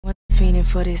fiending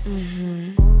for this.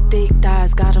 Thick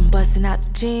thighs got them busting out the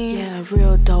jeans. Yeah,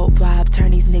 real dope vibe, turn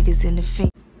these niggas into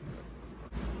fiends.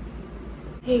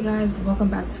 Hey guys, welcome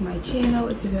back to my channel.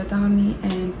 It's your girl Dami,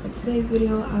 and for today's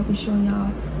video I'll be showing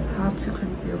y'all how to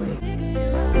crimp your wig.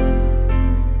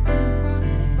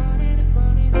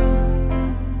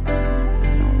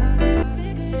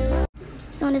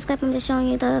 So in this clip I'm just showing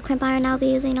you the crimp iron I'll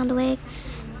be using on the wig,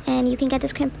 and you can get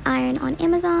this crimp iron on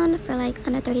Amazon for like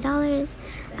under $30.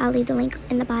 I'll leave the link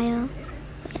in the bio.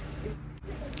 So yeah,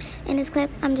 in this clip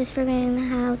I'm just figuring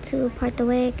how to part the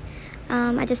wig.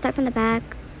 I just start from the back.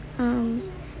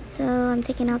 So I'm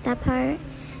taking out that part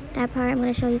I'm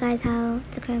going to show you guys how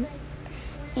to crimp.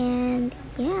 And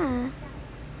yeah,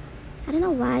 I don't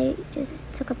know why it just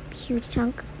took a huge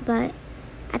chunk, but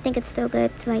I think it's still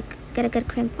good to like get a good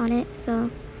crimp on it.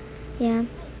 So yeah.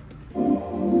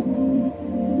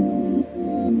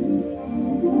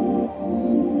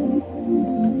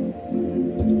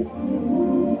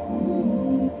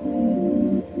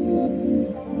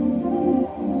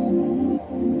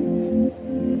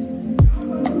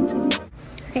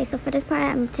 Okay, so for this part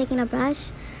I'm taking a brush.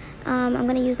 I'm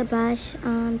going to use the brush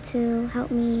to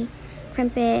help me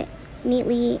crimp it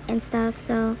neatly and stuff.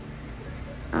 So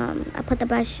I put the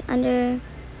brush under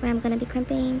where I'm going to be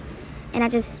crimping, and I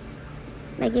just,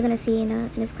 like you're going to see in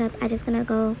this clip, I just going to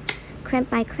go crimp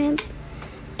by crimp.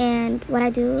 And what I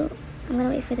do, I'm going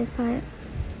to wait for this part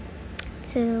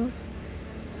to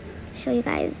show you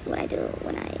guys what I do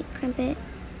when I crimp it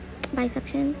by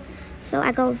section. So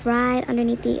I go right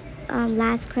underneath the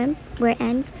last crimp where it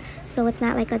ends, so it's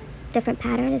not like a different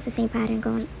pattern, it's the same pattern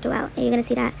going throughout. And you're gonna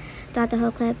see that throughout the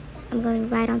whole clip. I'm going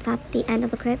right on top the end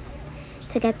of the crimp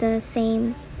to get the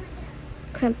same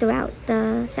crimp throughout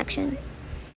the section.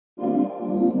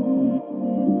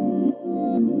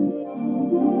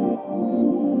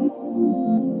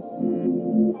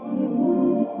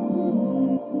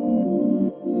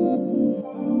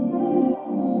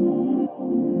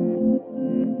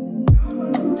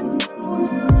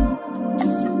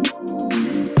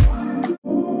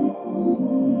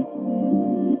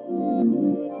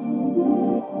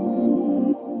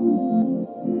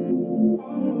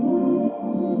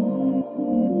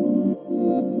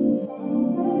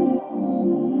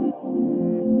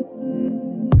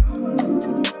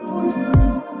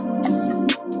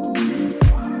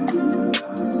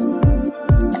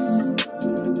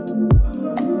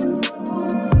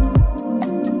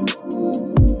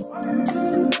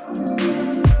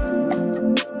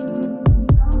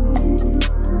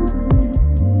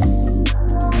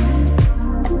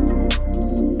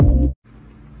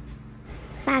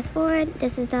 Fast forward,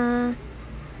 this is the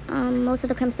most of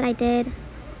the crimps that I did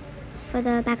for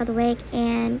the back of the wig,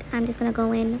 and I'm just gonna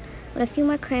go in with a few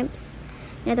more crimps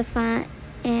near the front,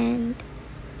 and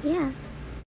yeah.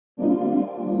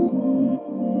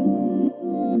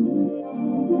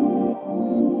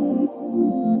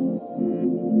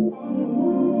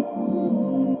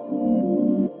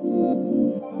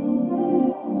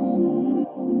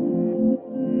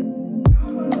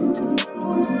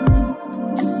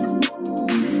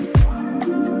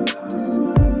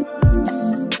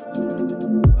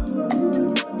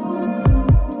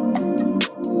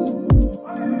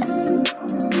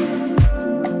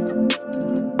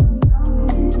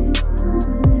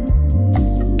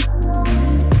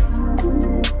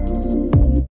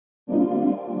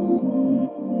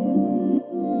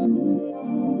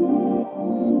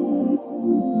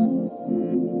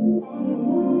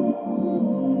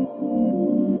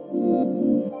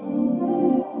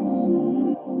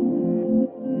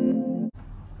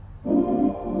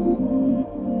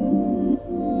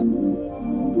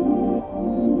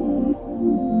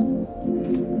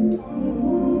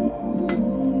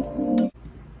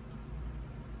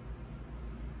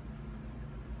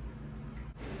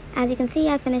 As you can see,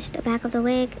 I finished the back of the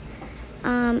wig,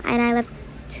 and I left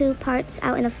two parts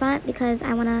out in the front because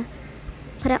I want to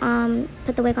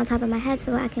put the wig on top of my head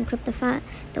so I can crimp the front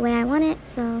the way I want it.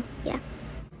 So yeah.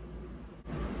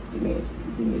 Give me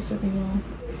a second, y'all.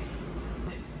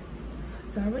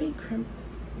 So I already crimped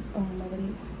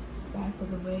already back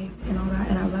of the wig and all that,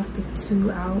 and I left the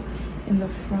two out in the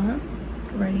front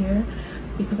right here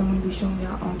because I'm going to be showing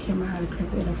y'all on camera how to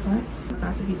crimp it in the front.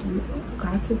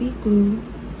 Got to be glue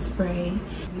spray,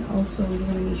 and also you're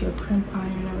going to need your crimp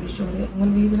iron. I already showed it. I'm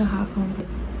going to be using a hot comb to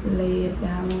lay it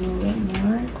down a little bit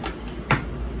more,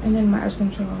 and then my edge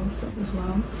control stuff as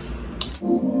well.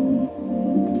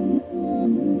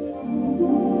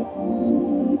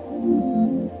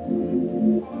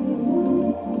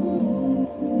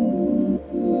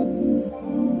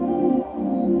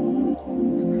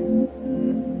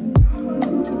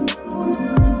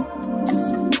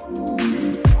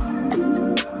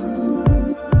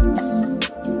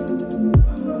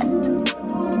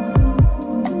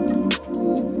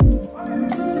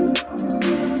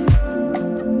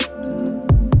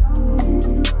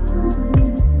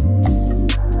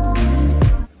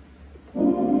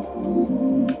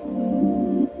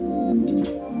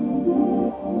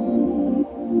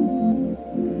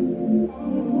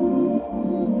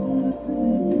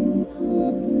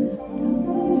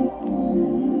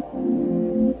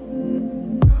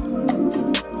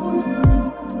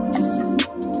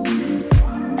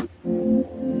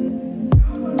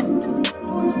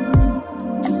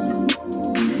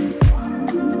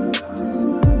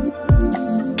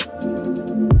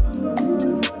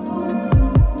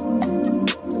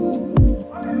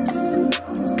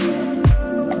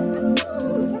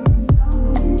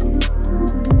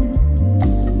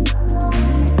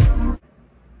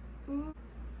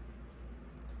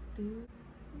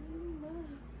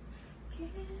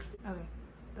 Okay,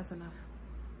 that's enough.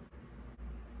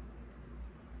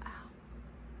 Ow.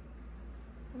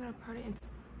 I'm gonna part it into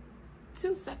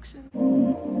 2 sections.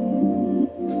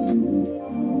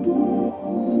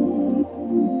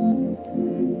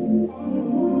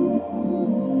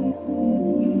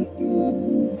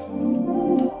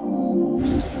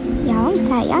 Y'all, I'm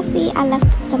tight. Y'all see I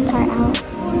left some part out.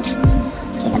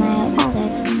 Shaking my head. It's all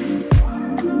good.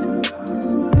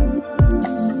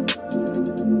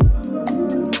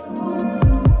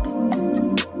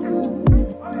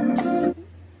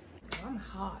 I'm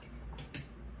hot.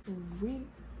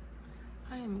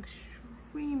 I am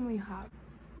extremely hot.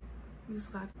 You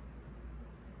just got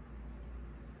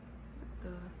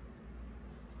the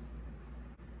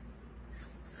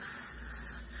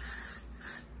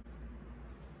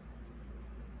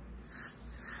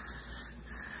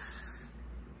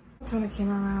turn the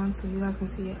camera around so you guys can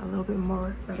see it a little bit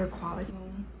more better quality.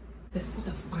 This is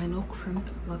the final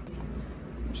crimped look.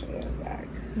 I'll show you the back.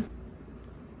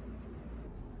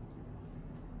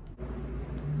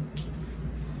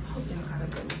 Hope y'all got a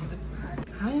good look at the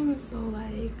back. I am so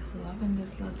like loving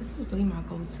this look. This is really my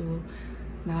go-to.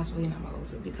 Now it's really not my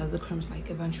go-to because the crimps like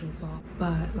eventually fall.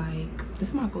 But like this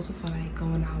is my go-to for like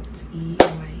going out to eat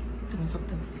and like doing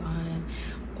something fun,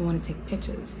 going to take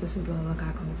pictures. This is the look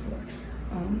I go for.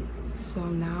 So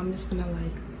now I'm just gonna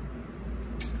like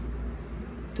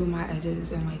do my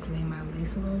edges and like lay my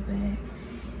lace a little bit,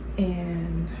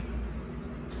 and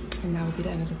that will be the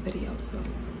end of the video. So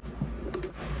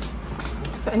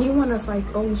for anyone that's like,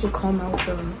 oh, you should comb out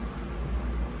the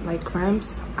like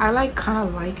crimps, I like kind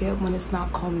of like it when it's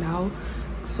not combed out,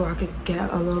 so I could get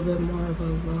a little bit more of a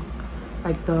look,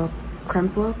 like the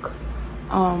crimp look.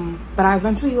 But I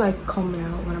eventually like comb it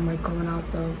out when I'm like going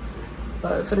out though.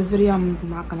 But for this video, I'm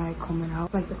not gonna like comb it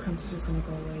out. Like the crimps are just gonna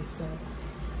go away. So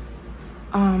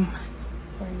right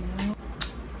now,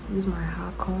 use my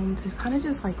hot comb to kind of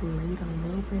just like lay it a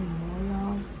little bit more,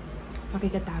 y'all, so I can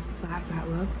get that flat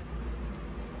look.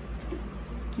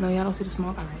 No, y'all don't see the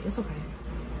smoke. All right, it's okay.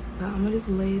 But I'm gonna just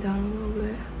lay it down a little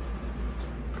bit.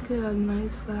 Get a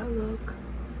nice flat look.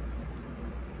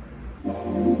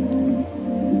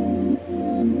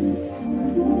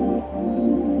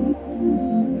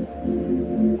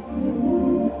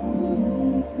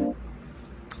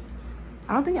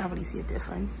 I don't think I really see a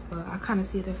difference, but I kind of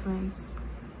see a difference.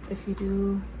 If you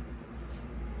do,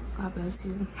 God bless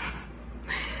you.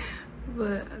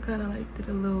 But I kind of like did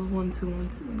a little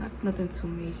 1-2, nothing too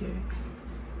major.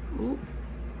 Ooh.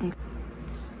 Okay.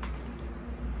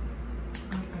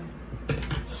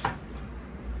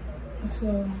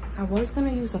 So I was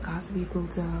gonna use a Cosby glue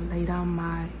to lay down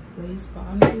my lace, but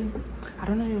honestly, I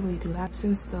don't really do that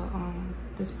since the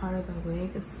this part of the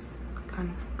wig is kind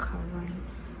of covering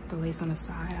the lace on the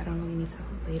side. I don't really need to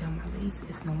lay down my lace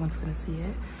if no one's gonna see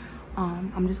it.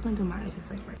 I'm just gonna do my edges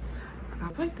like right. I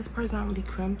feel like this part's not really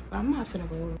crimped, but I'm not finna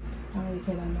go over. I don't really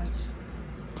care that much.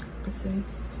 But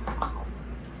since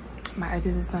my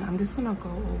edges is done, I'm just gonna go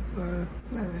over.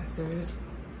 Not that serious.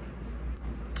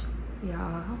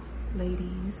 Y'all,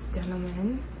 ladies,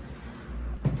 gentlemen,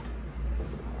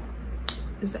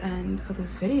 is the end of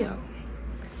this video.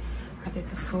 I did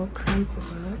the full crimp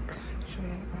look. Show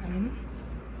you the bottom.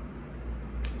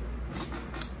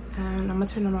 And I'm gonna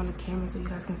turn around the camera so you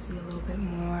guys can see a little bit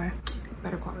more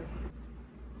better quality.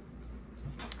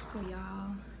 So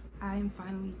y'all, I am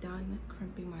finally done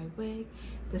crimping my wig.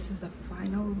 This is the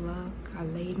final look. I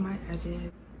laid my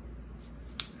edges.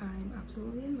 I'm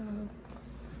absolutely in love.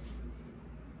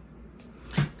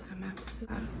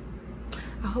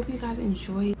 I hope you guys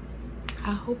enjoyed.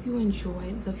 I hope you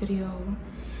enjoyed the video,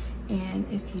 and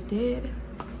if you did,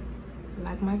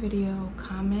 like my video,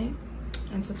 comment,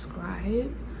 and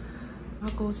subscribe. My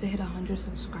goal is to hit 100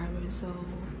 subscribers, so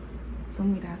do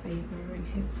me that favor and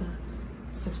hit the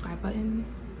subscribe button.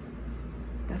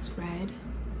 That's red.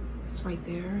 It's right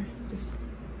there. Just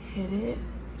hit it.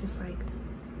 Just like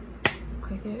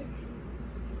click it.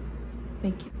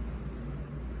 Thank you.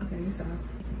 Okay, let me stop.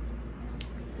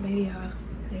 Lady.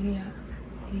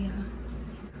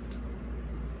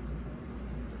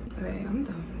 Okay, I'm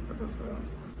done. For real.